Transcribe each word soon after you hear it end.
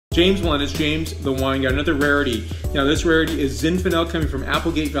James Melendez, James the Wine, got another rarity. Now this rarity is Zinfandel coming from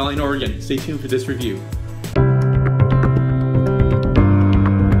Applegate Valley in Oregon. Stay tuned for this review.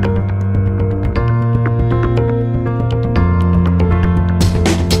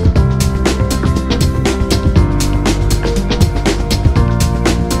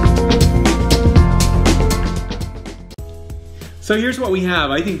 So here's what we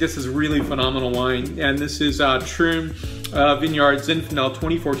have. I think this is really phenomenal wine, and this is Troon Vineyard Zinfandel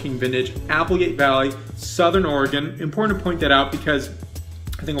 2014 vintage, Applegate Valley, Southern Oregon. Important to point that out because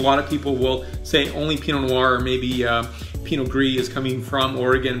I think a lot of people will say only Pinot Noir or maybe Pinot Gris is coming from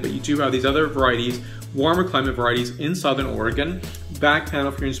Oregon, but you do have these other varieties, warmer climate varieties in Southern Oregon. Back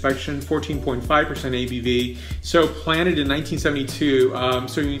panel for your inspection, 14.5% ABV. So planted in 1972.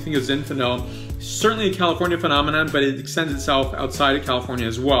 So when you think of Zinfandel, certainly a California phenomenon, but it extends itself outside of California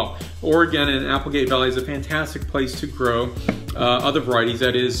as well. Oregon and Applegate Valley is a fantastic place to grow other varieties.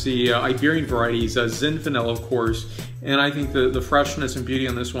 That is the Iberian varieties, Zinfandel, of course. And I think the freshness and beauty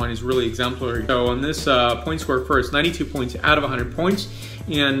on this wine is really exemplary. So on this point score first, 92 points out of 100 points.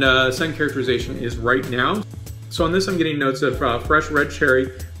 And second characterization is right now. So on this, I'm getting notes of fresh red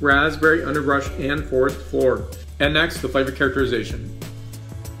cherry, raspberry, underbrush, and forest floor. And next, the flavor characterization.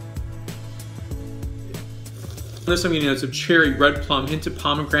 On this, I'm getting notes of cherry, red plum, hint of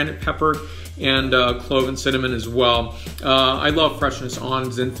pomegranate, pepper, and clove and cinnamon as well. I love freshness on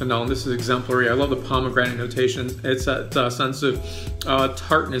Zinfandel, and this is exemplary. I love the pomegranate notation. It's a sense of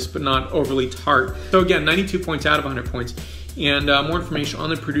tartness, but not overly tart. So again, 92 points out of 100 points. And more information on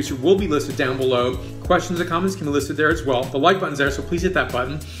the producer will be listed down below. Questions and comments can be listed there as well. The like button's there, so please hit that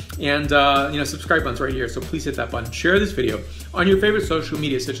button. And subscribe button's right here, so please hit that button. Share this video on your favorite social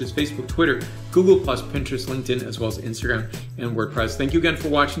media such as Facebook, Twitter, Google+, Pinterest, LinkedIn, as well as Instagram and WordPress. Thank you again for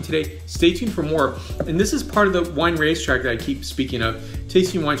watching today. Stay tuned for more. And this is part of the wine racetrack that I keep speaking of.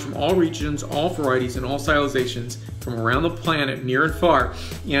 Tasting wines from all regions, all varieties, and all stylizations from around the planet, near and far.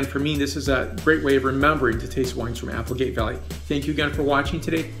 And for me, this is a great way of remembering to taste wines from Applegate Valley. Thank you again for watching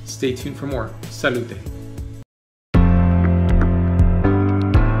today. Stay tuned for more. Salute.